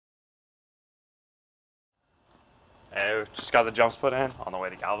Hey, we just got the jumps put in on the way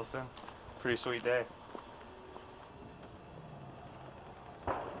to Galveston. Pretty sweet day.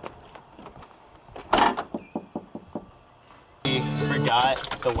 We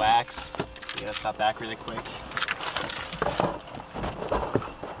forgot the wax. We gotta stop back really quick.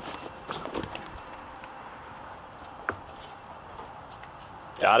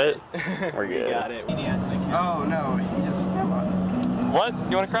 Got it? We're good. We got it. Oh no, he just. What?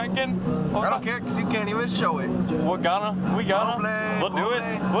 You want to crack again? I don't care because you can't even show it. We gonna. We'll do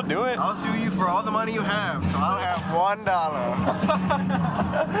it. We'll do it. I'll sue you for all the money you have, so I'll have $1.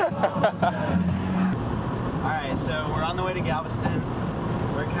 Alright, so we're on the way to Galveston.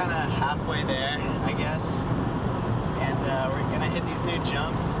 We're kind of halfway there, I guess. And we're gonna hit these new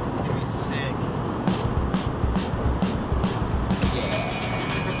jumps. It's gonna be sick.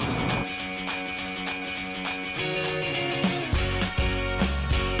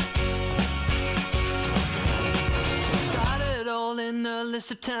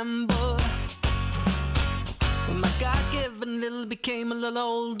 September, when my God-given little became a little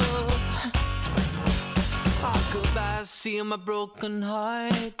older, I goodbye, see my broken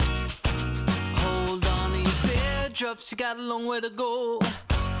heart. Hold on to your teardrops, you got a long way to go.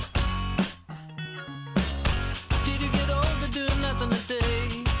 Did you get older doing nothing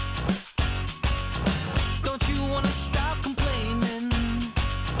today? Don't you wanna stop complaining?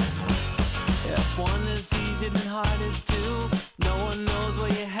 If one is easy, then hard is two. No one knows where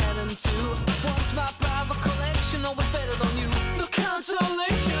you're heading to. Once my private collection, always better than you. No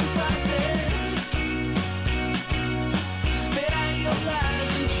consolation prizes. Spit out your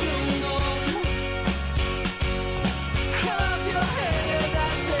lies and chew them. Cut off your hair,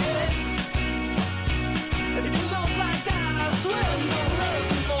 that's it. If you look like that, I swear I'm gonna love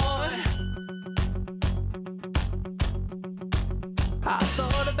you more. I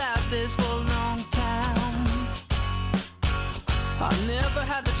thought about this for a long time. I never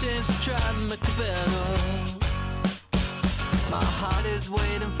had the chance to try to make it better. My heart is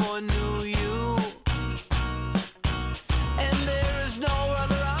waiting for a new you, and there is no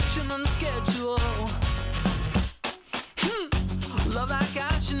other option on the schedule. Love like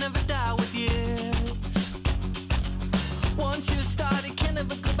I should never die with years. Once you start, it can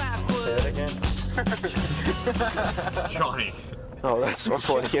never go backwards. Say that again. Johnny. Oh, that's one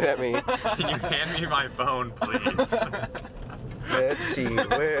pointing at me. Can you hand me my phone, please? Let's see,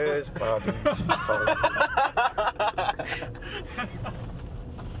 where's Bobby's phone?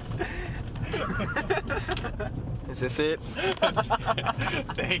 Is this it?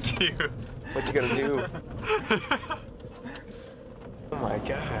 Thank you. What you gonna do? Oh my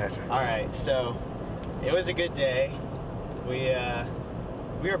God. Alright, so it was a good day. We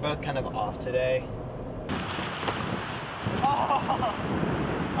were both kind of off today.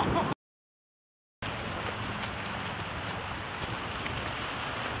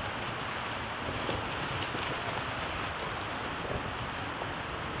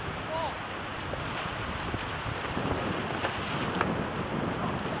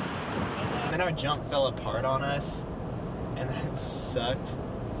 Then our jump fell apart on us, and that sucked.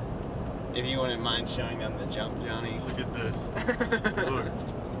 If you wouldn't mind showing them the jump, Johnny. Look at this. Look.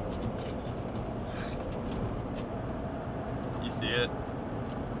 You see it?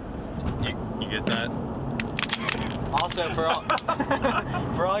 You get that? Also, for all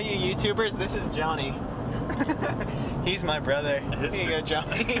for all you YouTubers, this is Johnny. He's my brother. Here you go,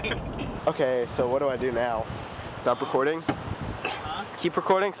 Johnny. Okay, so what do I do now? Stop recording? Keep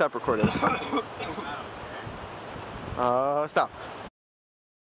recording, stop recording. Stop.